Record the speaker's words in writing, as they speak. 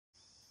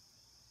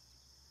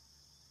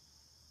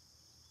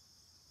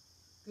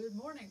Good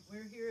morning.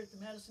 We're here at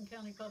the Madison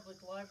County Public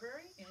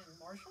Library in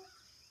Marshall,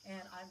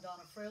 and I'm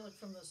Donna Freilich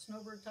from the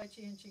Snowbird Tai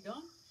Chi and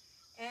Qigong.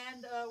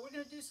 And we're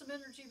going to do some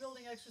energy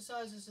building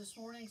exercises this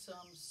morning,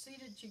 some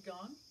seated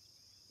Qigong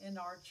in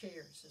our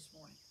chairs this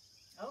morning.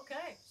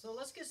 Okay, so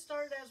let's get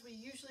started as we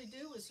usually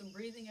do with some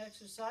breathing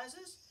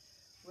exercises.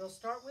 We'll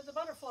start with the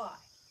butterfly.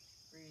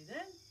 Breathe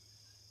in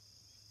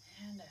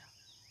and out.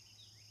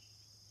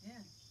 In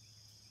and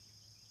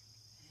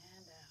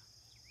out.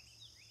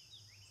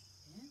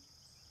 In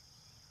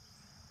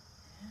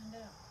and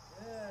out.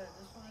 Good.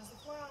 This one is the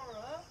flower.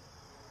 Up.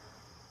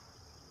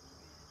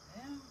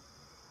 Down.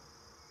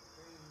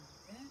 Breathe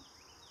in.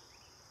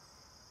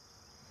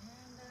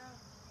 And out.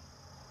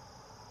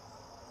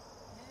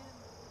 In.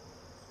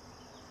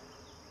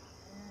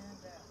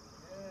 And out.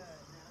 Good.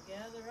 Now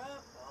gather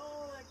up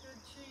all that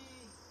good chi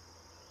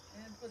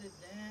and put it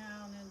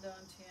down in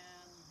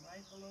dantian,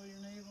 right below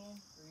your navel.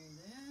 Breathe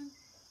in.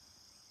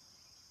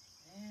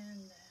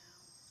 And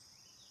down.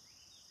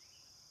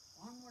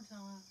 One more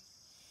time.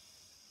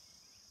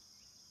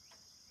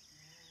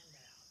 And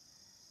out.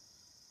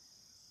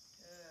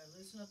 Good.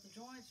 Loosen up the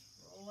joints.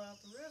 Roll out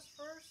the wrist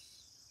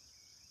first.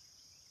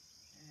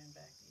 And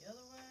back the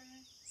other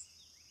way.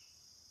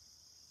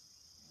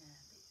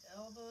 And the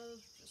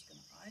elbows. We're just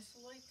going to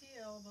isolate the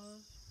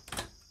elbows.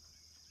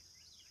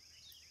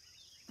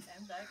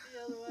 And back the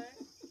other way.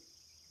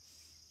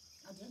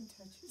 I didn't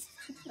touch it.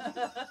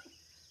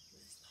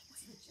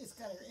 She's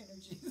got her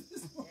energy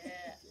this morning.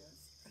 Yeah. Yes.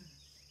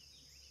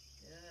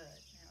 Good.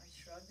 Now we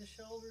shrug the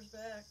shoulders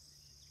back.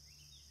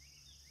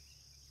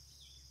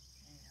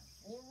 And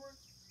forward.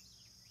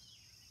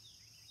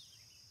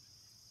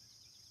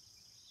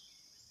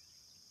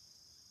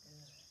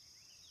 Good.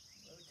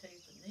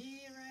 Rotate the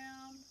knee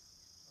around.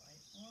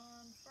 Right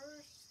one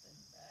first, then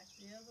back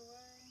the other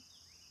way.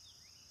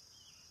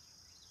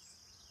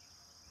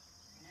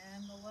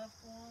 And the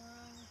left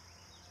one.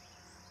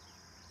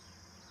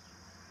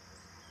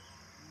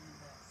 And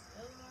back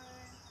the other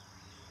way.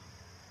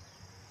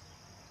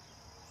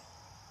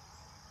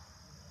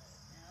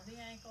 Now the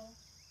ankle.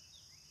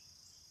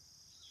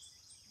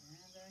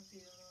 And back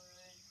the other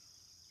way.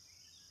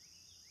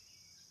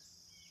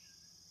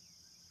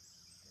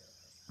 Good.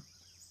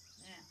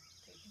 Now,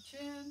 take your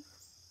chin,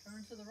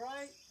 turn to the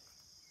right.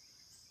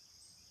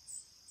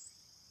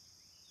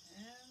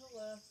 And the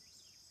left.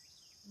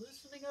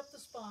 Loosening up the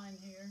spine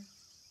here.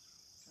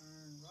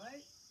 Turn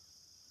right.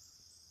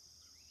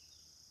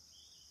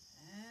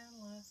 And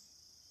left.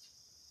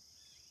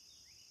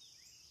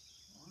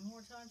 One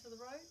more time to the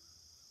right.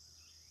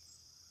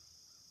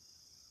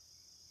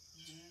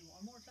 And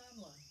one more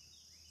time left.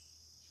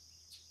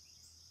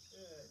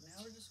 Good.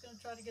 Now we're just going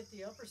to try to get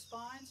the upper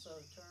spine, so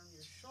turn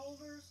your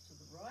shoulders to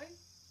the right.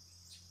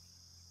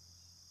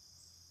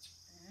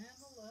 And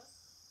the left.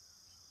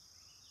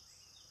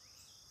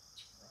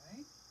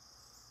 Right.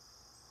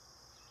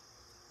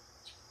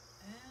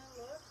 And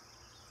left.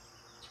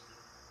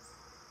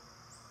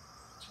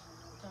 One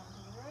more time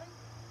to the right.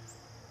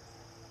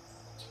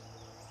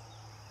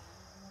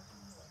 And one to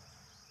the left.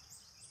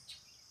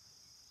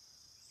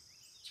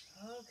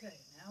 Okay,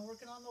 now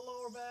working on the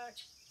lower back.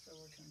 So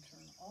we're going to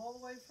turn all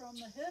the way from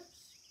the hips.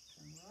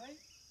 Turn right.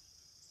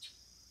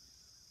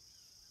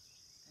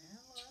 And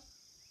left.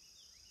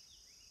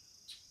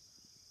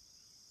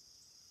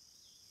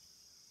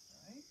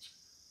 Right.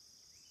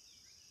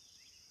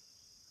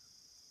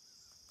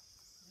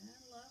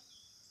 And left.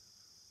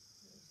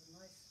 There's a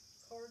nice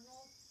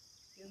cardinal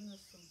giving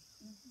us some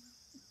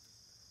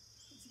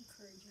It's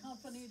encouraging.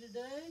 company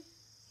today.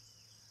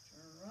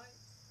 Turn right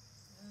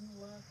and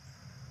left.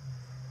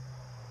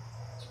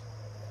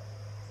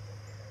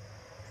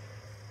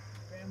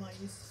 Grandma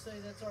used to say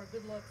that's our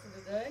good luck for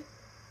today.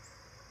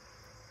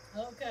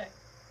 Okay.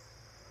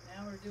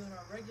 Now we're doing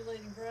our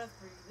regulating breath.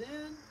 Breathe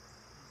in.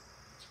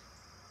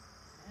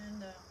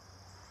 And out.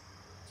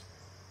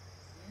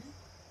 In.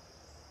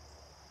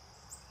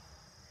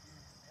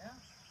 And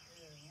out.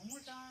 Good. One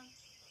more time.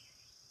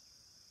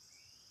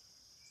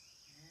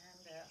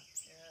 And out.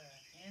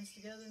 Good. Hands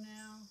together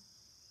now.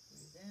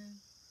 Breathe in.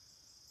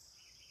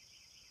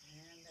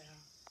 And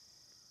out.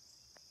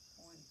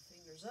 Point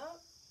fingers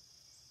up.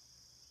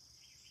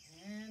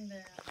 And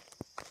down.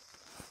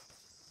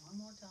 One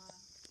more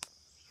time.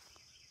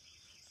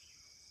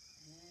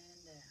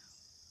 And down.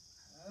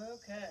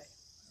 Okay.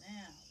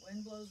 Now,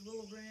 wind blows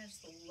willow branch.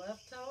 The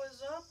left toe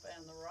is up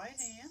and the right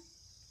hand.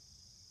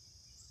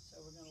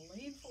 So we're going to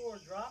lean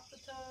forward, drop the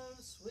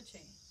toes, switch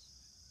hands.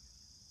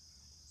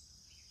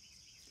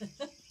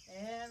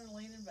 And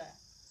leaning back.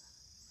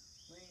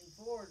 Lean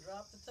forward,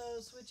 drop the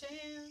toes, switch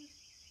hands.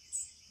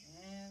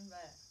 And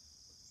back.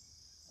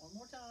 One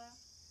more time.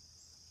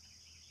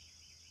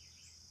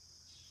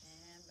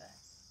 And back.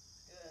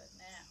 Good.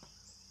 Now,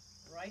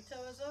 right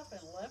toe is up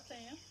and left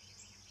hand.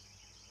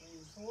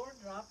 Lean forward,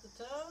 drop the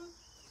toe,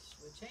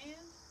 switch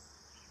hands,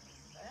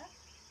 and back.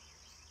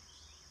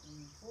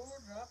 Lean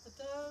forward, drop the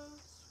toe,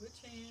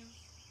 switch hands,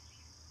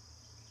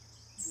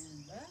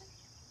 and back.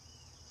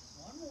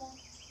 One more.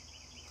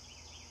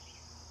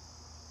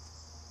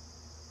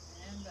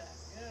 And back.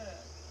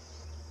 Good.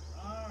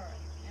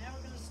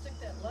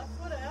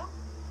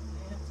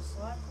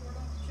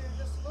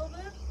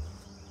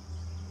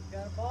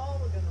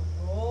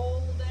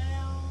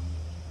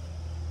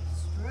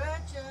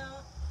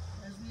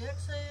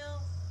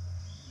 exhale,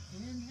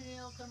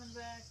 inhale, coming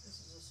back. This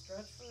is a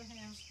stretch for the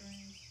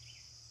hamstrings.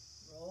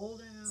 Roll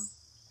down,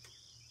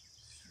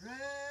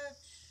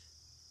 stretch,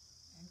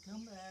 and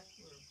come back.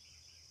 We're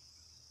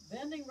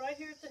bending right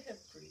here at the hip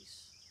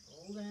crease.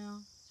 Roll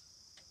down,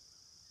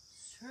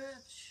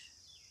 stretch,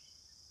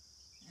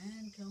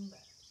 and come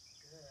back.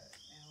 Good.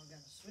 Now we're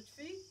going to switch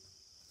feet.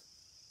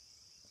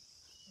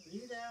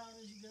 Breathe out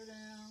as you go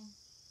down.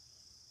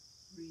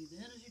 Breathe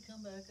in as you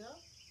come back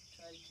up.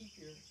 Try to keep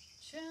your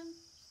chin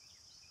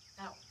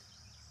out.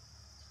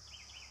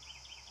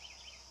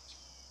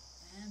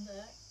 And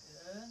back.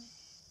 Good.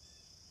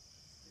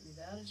 Breathe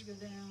out as you go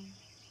down.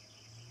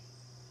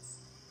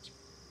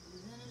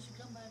 Breathe in as you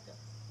come back up.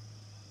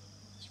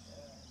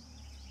 Good.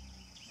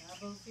 Now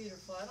both feet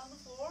are flat on the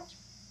floor.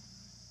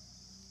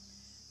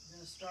 We're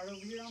going to start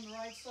over here on the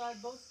right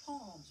side. Both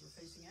palms are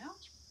facing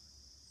out.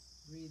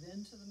 Breathe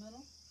into the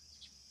middle.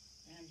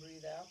 And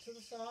breathe out to the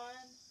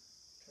side.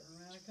 Turn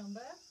around and come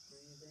back.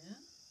 Breathe in.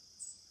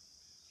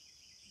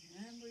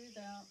 And breathe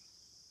out.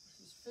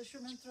 This is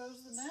fisherman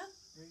throws the net.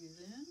 Breathe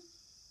in.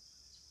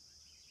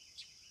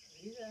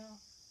 Breathe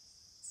out.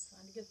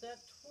 Trying to get that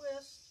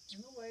twist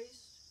in the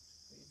waist.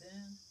 Breathe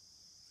in.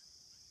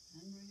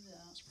 And breathe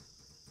out.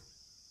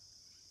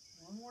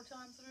 One more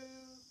time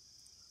through.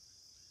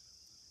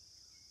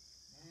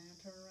 And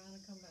turn around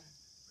and come back.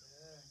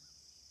 Good.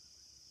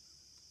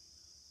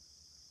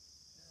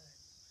 Good.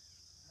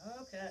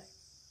 Okay.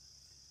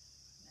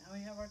 Now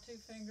we have our two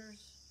fingers,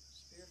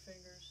 spear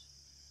fingers.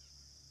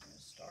 We're going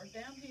to start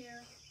down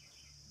here,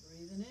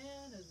 breathing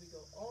in as we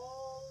go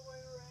all the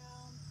way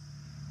around,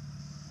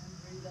 and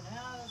breathing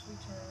out as we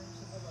turn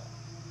to the left.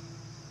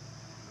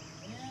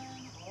 Breathe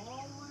in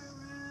all the way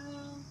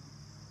around,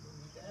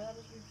 breathe out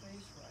as we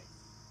face right.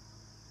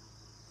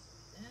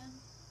 Breathe in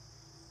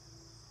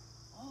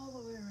all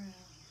the way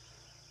around,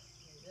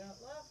 breathe out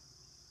left.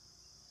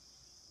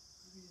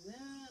 Breathe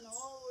in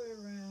all the way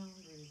around,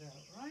 breathe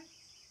out right.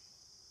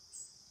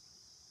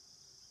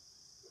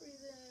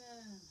 Breathe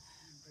in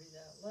and breathe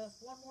out left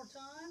one more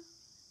time.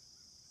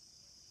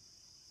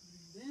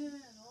 Breathe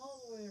in all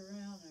the way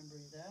around and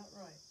breathe out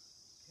right.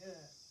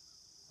 Good.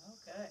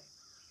 Okay.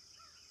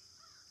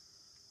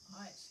 All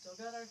right, still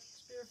got our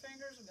spear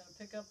fingers. We're going to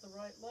pick up the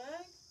right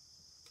leg,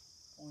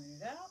 point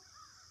it out,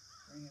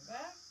 bring it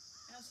back,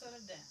 and set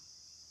it down.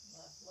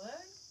 Left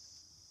leg,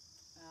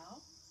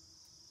 out,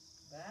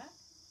 back,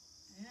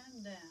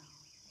 and down.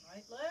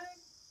 Right leg,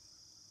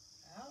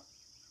 out,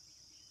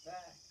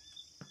 back,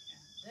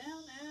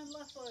 down, and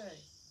left leg.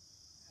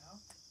 Out,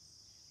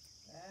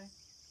 back,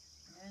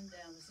 and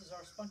down. This is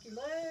our spunky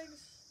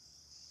legs.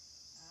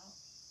 Out,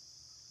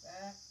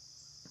 back,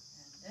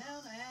 and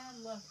down,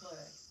 and left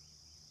leg.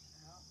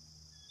 Out,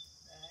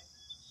 back,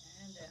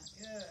 and down.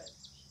 Good.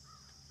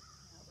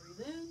 Now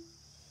breathe in.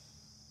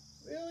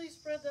 Really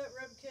spread that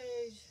rib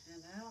cage,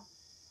 and out,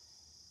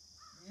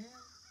 in,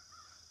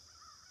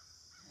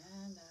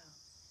 and out.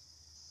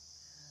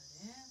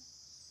 Good. In,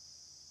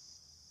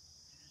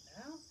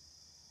 and out.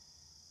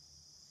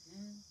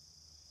 In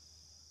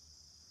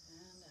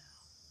and out.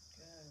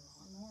 Good.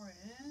 One more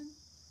in and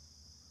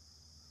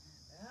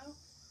out.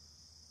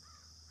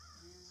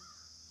 In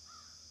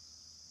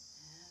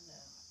and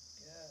out.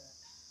 Good.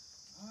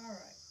 All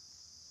right.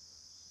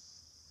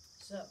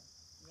 So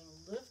we're going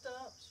to lift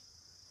up,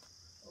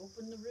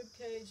 open the rib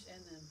cage,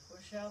 and then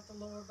push out the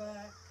lower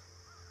back.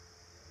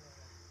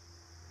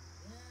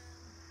 In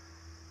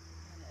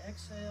and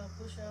exhale.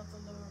 Push out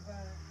the lower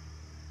back.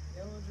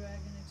 Yellow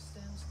dragon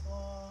extends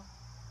claw.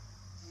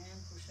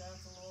 And push out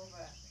the lower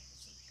back.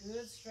 It's a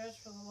good stretch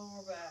for the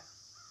lower back.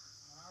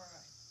 All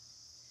right.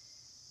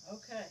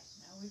 Okay,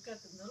 now we've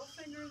got the middle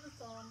finger and the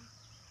thumb.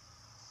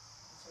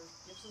 So it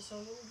gives us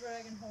our little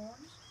dragon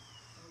horns.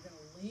 And we're going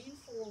to lean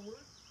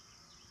forward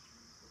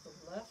with the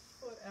left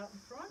foot out in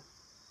front.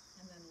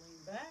 And then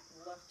lean back.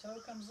 The left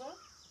toe comes up.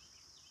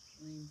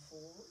 Lean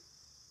forward.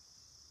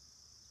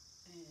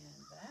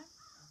 And back.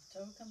 Left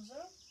toe comes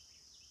up.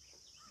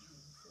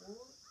 Lean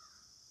forward.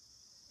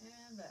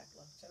 And back.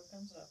 Left toe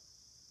comes up.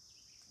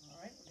 All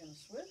right, we're going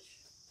to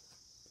switch.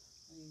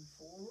 Lean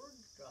forward,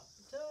 drop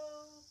the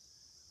toe.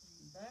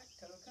 Lean back,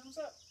 toe comes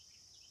up.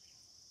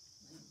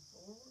 Lean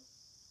forward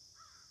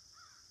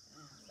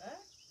and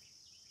back.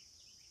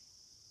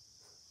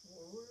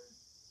 Forward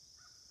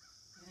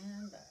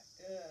and back.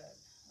 Good.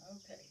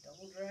 Okay,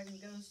 double dragon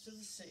goes to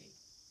the sea.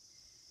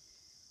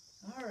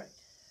 All right,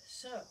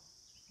 so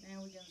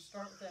now we're going to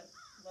start with that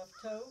left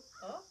toe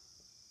up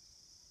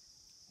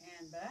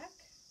and back.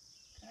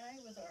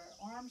 Okay, with our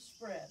arms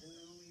spread, and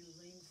then we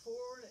lean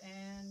forward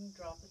and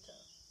drop the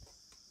toe.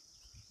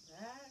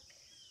 Back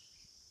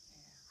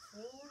and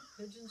forward.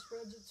 Pigeon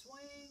spreads its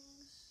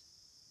wings.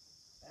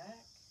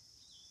 Back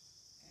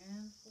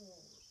and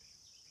forward.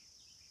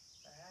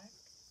 Back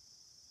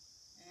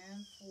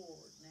and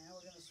forward. Now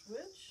we're going to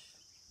switch.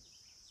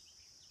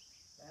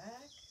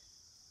 Back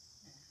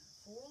and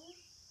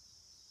forward.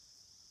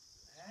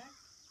 Back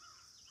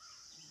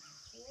and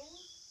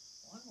forward.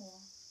 One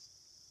more.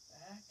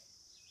 Back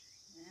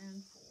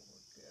and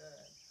forward.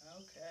 Good.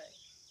 Okay.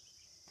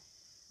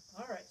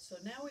 So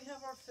now we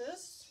have our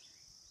fists.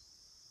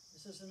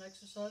 This is an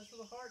exercise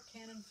for the heart,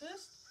 cannon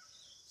fist.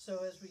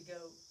 So as we go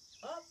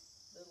up,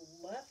 the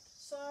left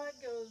side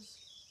goes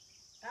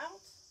out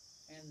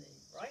and the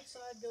right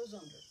side goes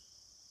under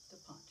to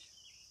punch.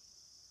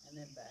 And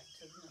then back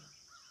to the middle.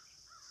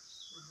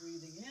 We're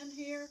breathing in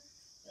here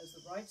as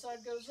the right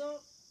side goes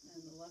up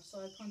and the left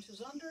side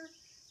punches under.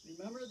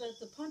 Remember that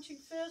the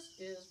punching fist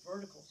is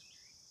vertical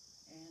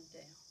and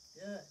down.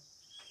 Good.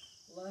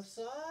 Left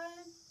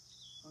side,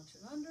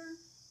 punching under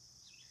and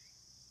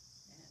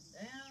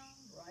down.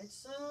 Right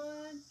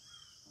side,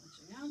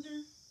 punching under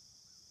and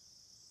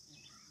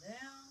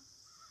down.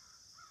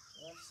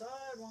 Left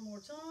side, one more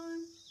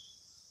time,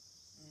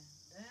 and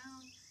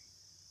down.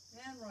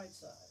 And right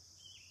side,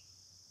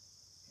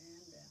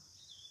 and down.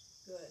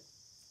 Good.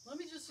 Let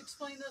me just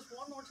explain this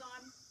one more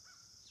time.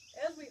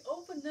 As we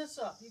open this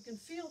up, you can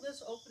feel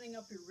this opening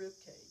up your rib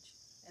cage.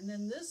 And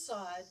then this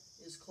side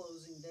is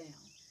closing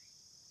down.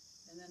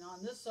 And then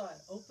on this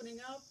side, opening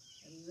up,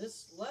 and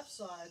this left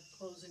side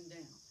closing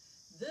down.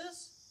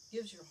 This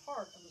gives your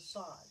heart a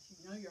massage.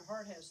 You know your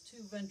heart has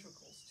two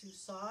ventricles, two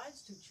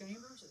sides, two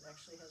chambers. It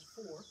actually has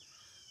four.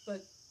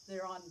 But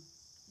they're on,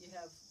 you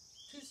have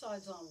two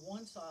sides on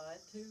one side,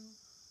 two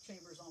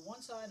chambers on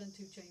one side, and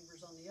two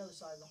chambers on the other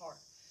side of the heart.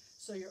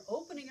 So you're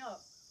opening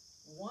up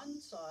one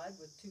side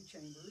with two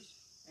chambers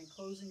and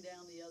closing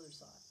down the other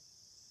side.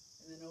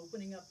 And then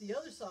opening up the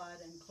other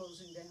side and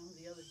closing down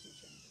the other two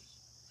chambers.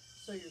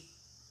 So you're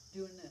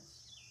doing this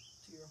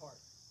to your heart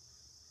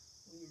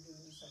when you're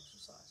doing this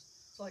exercise.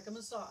 It's like a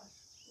massage,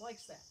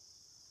 likes that,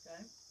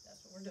 okay? That's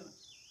what we're doing.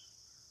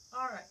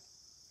 All right,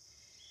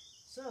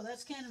 so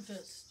that's cannon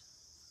fist.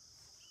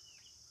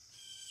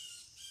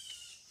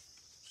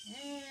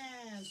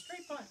 And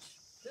straight punch.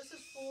 This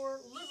is for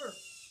liver.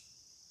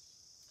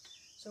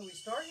 So we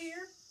start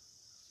here,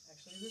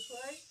 actually this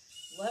way.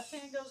 Left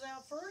hand goes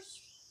out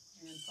first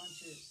and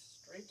punches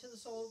straight to the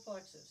solar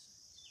plexus.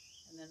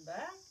 And then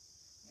back,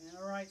 and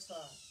the right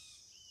side.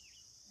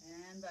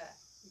 And back.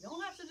 You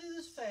don't have to do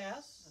this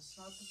fast. That's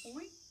not the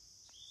point.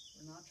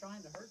 We're not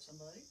trying to hurt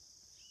somebody.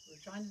 We're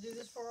trying to do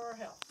this for our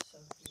health.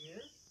 So here,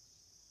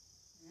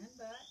 and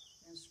back,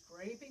 and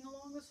scraping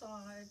along the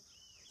side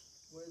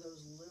where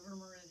those liver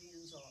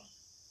meridians are.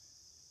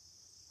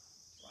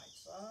 Right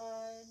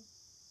side,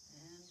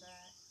 and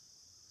back,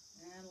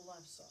 and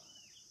left side,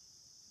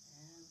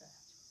 and back,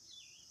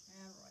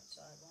 and right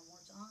side one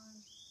more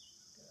time.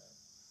 Good.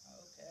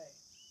 Okay.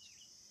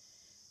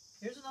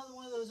 Here's another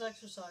one of those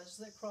exercises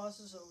that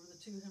crosses over the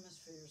two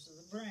hemispheres of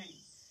the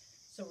brain.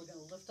 So we're going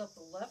to lift up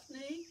the left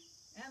knee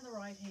and the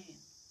right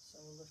hand.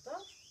 So we'll lift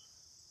up,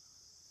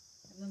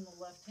 and then the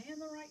left hand,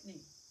 the right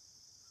knee.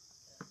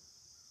 Good.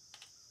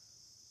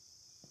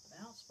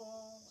 Bounce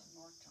ball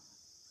and mark time.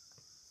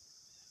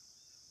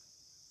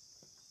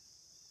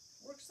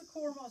 Works the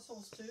core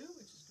muscles too,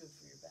 which is good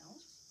for your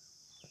balance.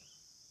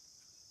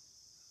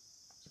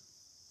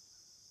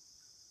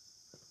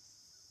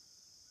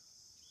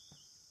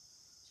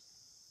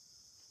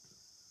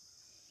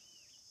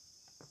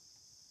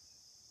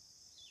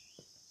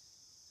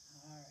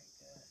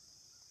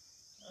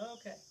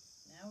 Okay,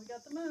 now we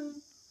got the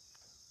moon.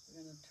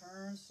 We're going to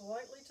turn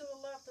slightly to the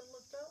left and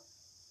lift up.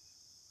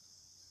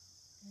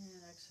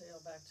 And exhale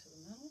back to the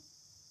middle.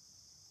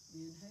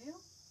 Inhale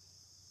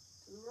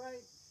to the right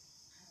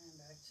and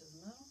back to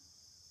the middle.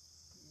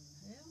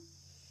 Inhale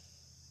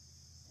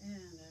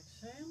and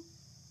exhale.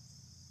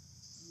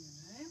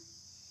 Inhale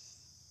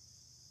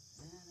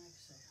and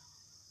exhale.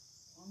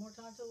 One more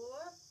time to the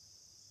left.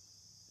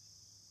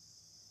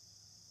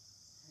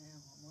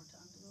 And one more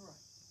time to the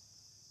right.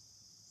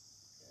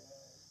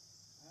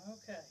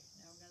 Okay,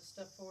 now we're going to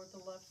step forward the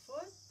left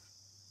foot,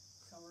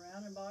 come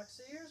around and box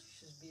ears.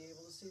 You should be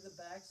able to see the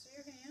backs of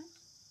your hands.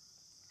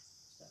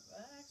 Step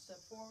back,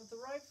 step forward with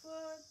the right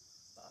foot,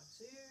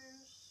 box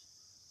ears.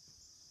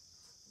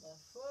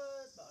 Left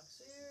foot,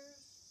 box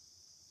ears.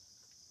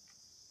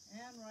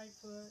 And right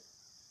foot.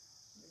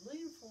 You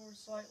lean forward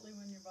slightly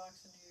when you're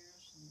boxing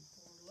ears. And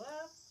forward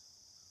left.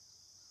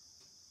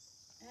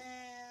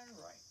 And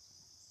right.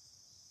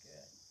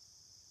 Good.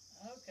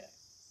 Okay.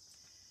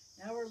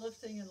 Now we're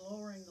lifting and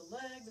lowering the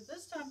leg, but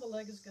this time the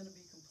leg is going to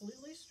be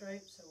completely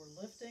straight, so we're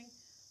lifting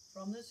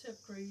from this hip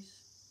crease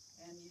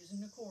and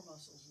using the core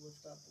muscles. Lift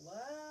up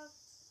left,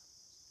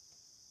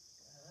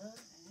 good,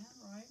 and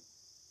right,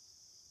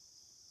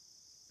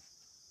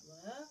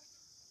 left.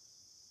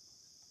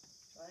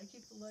 Try to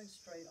keep the leg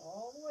straight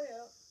all the way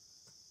up.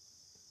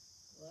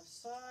 Left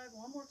side,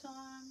 one more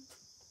time,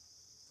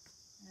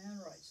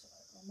 and right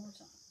side, one more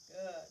time.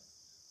 Good.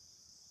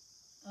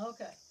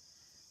 Okay.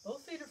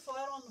 Both feet are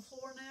flat on the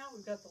floor now.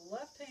 We've got the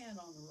left hand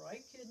on the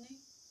right kidney,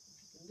 if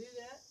you can do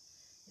that.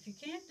 If you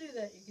can't do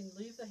that, you can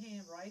leave the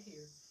hand right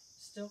here. It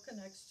still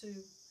connects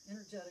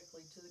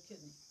energetically to the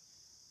kidney.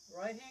 The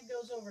right hand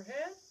goes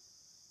overhead,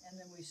 and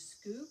then we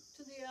scoop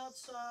to the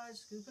outside,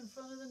 scoop in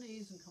front of the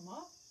knees and come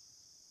up.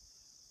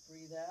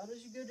 Breathe out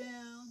as you go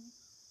down.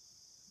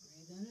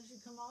 Breathe in as you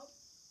come up.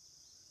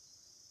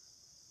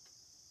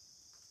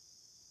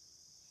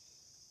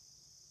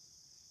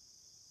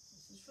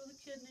 This is for the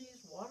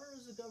kidneys. Water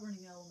is a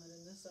governing element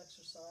in this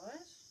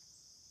exercise.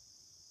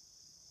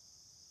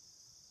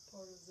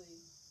 Part of the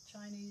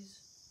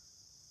Chinese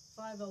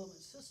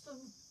 5-element system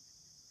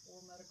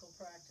or medical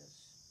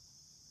practice.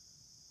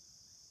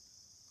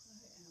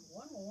 Okay, and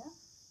one more.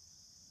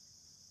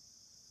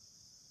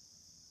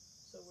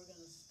 So we're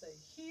going to stay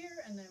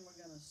here, and then we're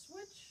going to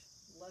switch.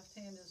 Left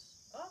hand is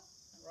up,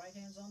 and right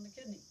hand's on the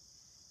kidney.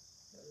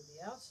 Go to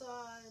the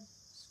outside,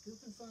 scoop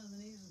in front of the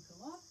knees and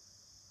come up.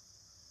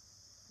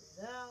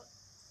 Breathe out.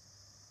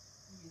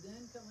 Breathe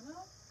in, coming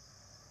up.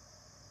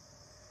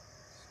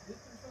 Scoop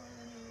in front of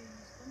the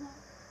knees, come up.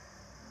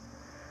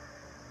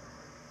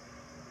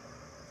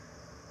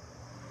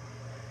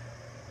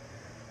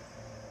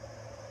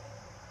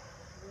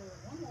 Good,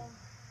 one more.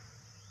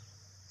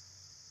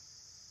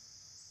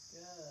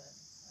 Good,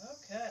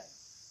 okay.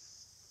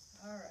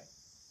 All right.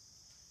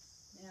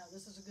 Now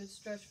this is a good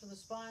stretch for the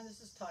spine.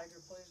 This is tiger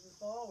plays with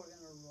ball. We're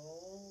going to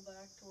roll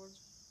back towards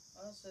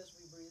us as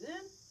we breathe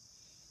in.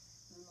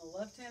 And the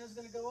left hand is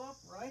going to go up,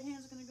 right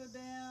hand is going to go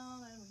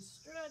down, and we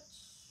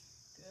stretch.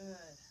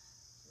 Good.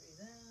 Breathe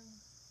in.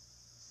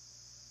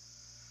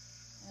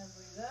 And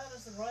breathe out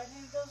as the right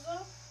hand goes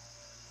up.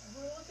 And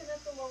we're looking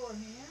at the lower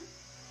hand.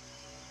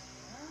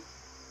 Yeah.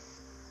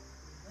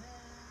 Breathe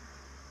in.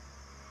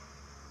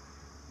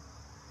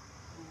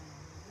 And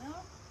breathe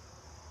out.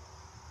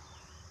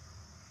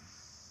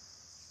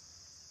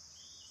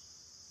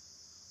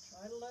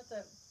 Try to let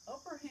that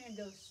upper hand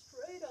go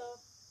straight up.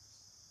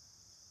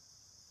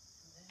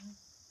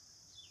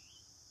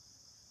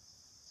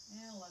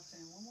 And left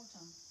hand one more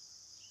time.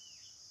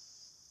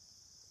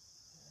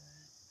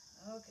 Good.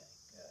 Okay,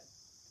 good.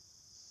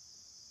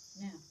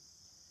 Now,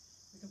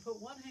 you can put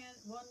one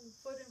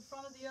foot in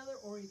front of the other,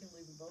 or you can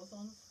leave them both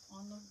on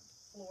the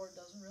floor. It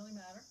doesn't really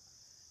matter.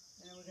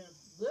 And then we're going to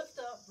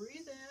lift up,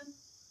 breathe in,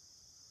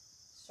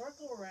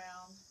 circle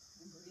around,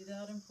 and breathe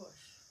out and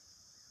push.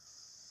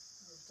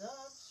 Lift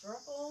up,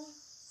 circle,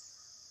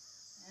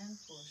 and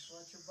push.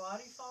 Let your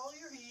body follow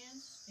your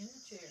hands in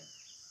the chair.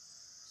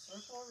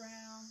 Circle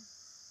around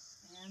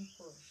and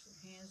push.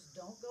 The hands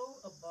don't go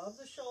above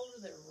the shoulder.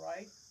 They're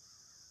right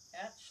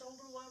at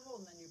shoulder level,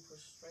 and then you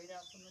push straight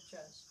out from the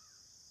chest.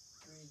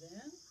 Breathe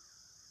in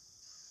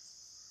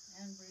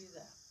and breathe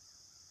out.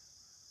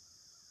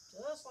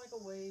 Just like a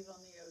wave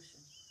on the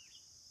ocean.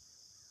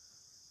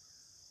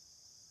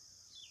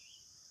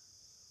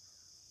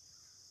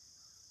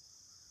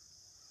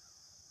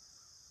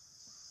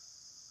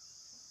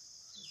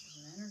 This is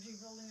an energy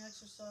building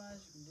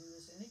exercise. You can do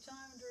this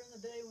anytime during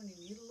the day when you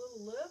need a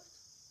little lift.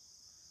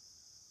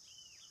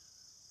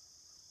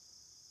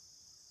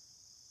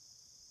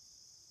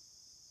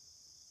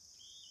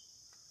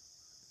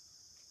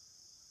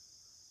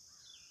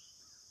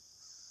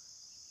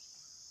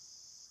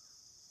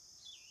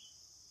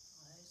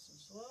 Nice and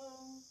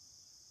slow.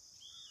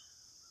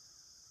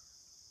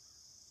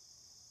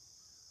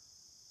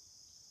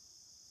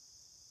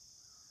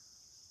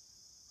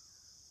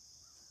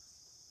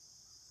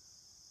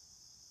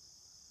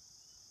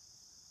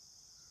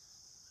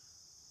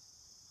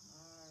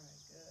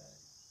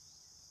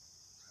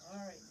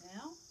 Alright,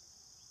 now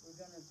we're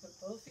going to put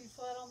both feet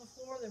flat on the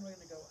floor, then we're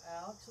going to go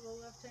out to the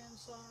left-hand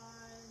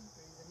side,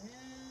 breathing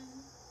in,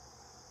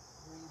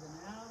 breathing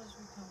out as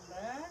we come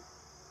back.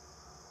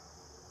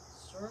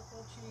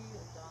 Circle Qi,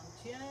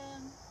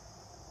 Dantian.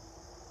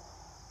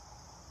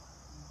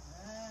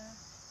 Back.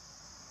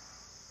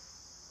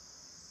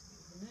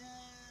 Breathing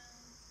in,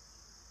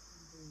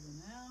 breathing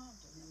out,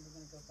 and then we're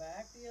going to go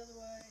back the other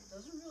way. It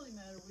doesn't really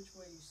matter which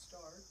way you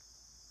start.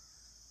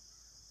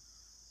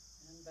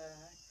 And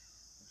back.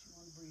 You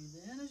want to breathe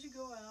in as you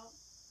go out.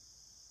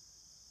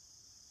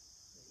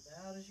 Breathe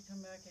out as you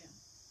come back in.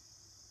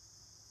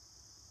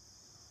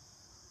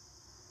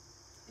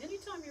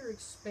 Anytime you're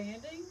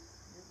expanding,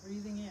 you're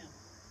breathing in.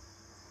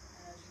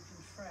 And as you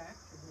contract,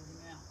 you're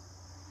breathing out.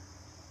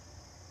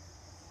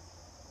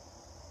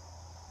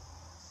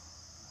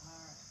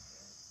 Alright,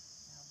 good.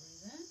 Now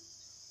breathe in.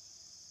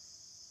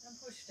 And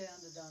push down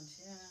to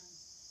Dantian.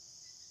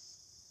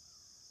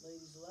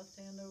 Ladies, left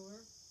hand over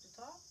the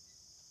top.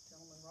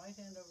 Gentlemen, right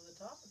hand over the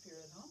top if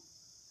you're at home.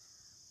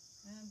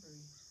 And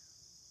breathe.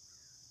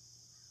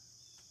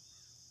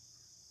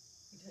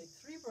 You take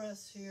 3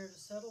 breaths here to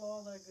settle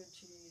all that good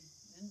Qi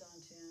in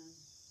Dantian,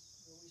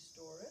 where we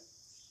store it.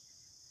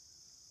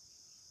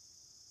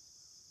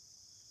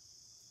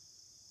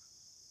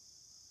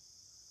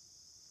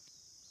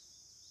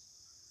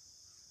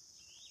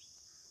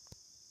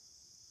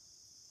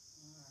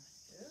 Alright,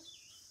 good.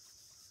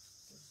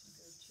 Get some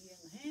good Qi in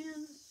the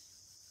hands.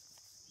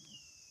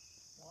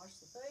 Wash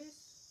the face.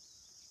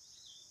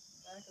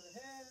 Back of the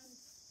head.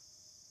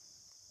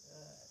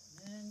 Good.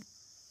 And then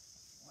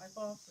wipe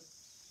off the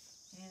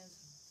hands,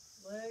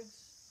 legs,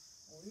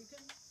 or you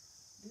can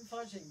do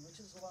fudging, which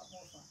is a lot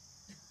more fun.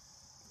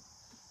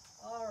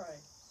 All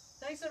right.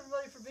 Thanks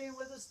everybody for being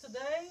with us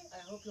today. I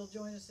hope you'll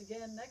join us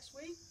again next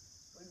week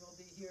when we'll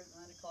be here at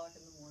 9 o'clock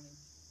in the morning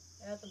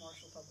at the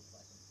Marshall Public Library.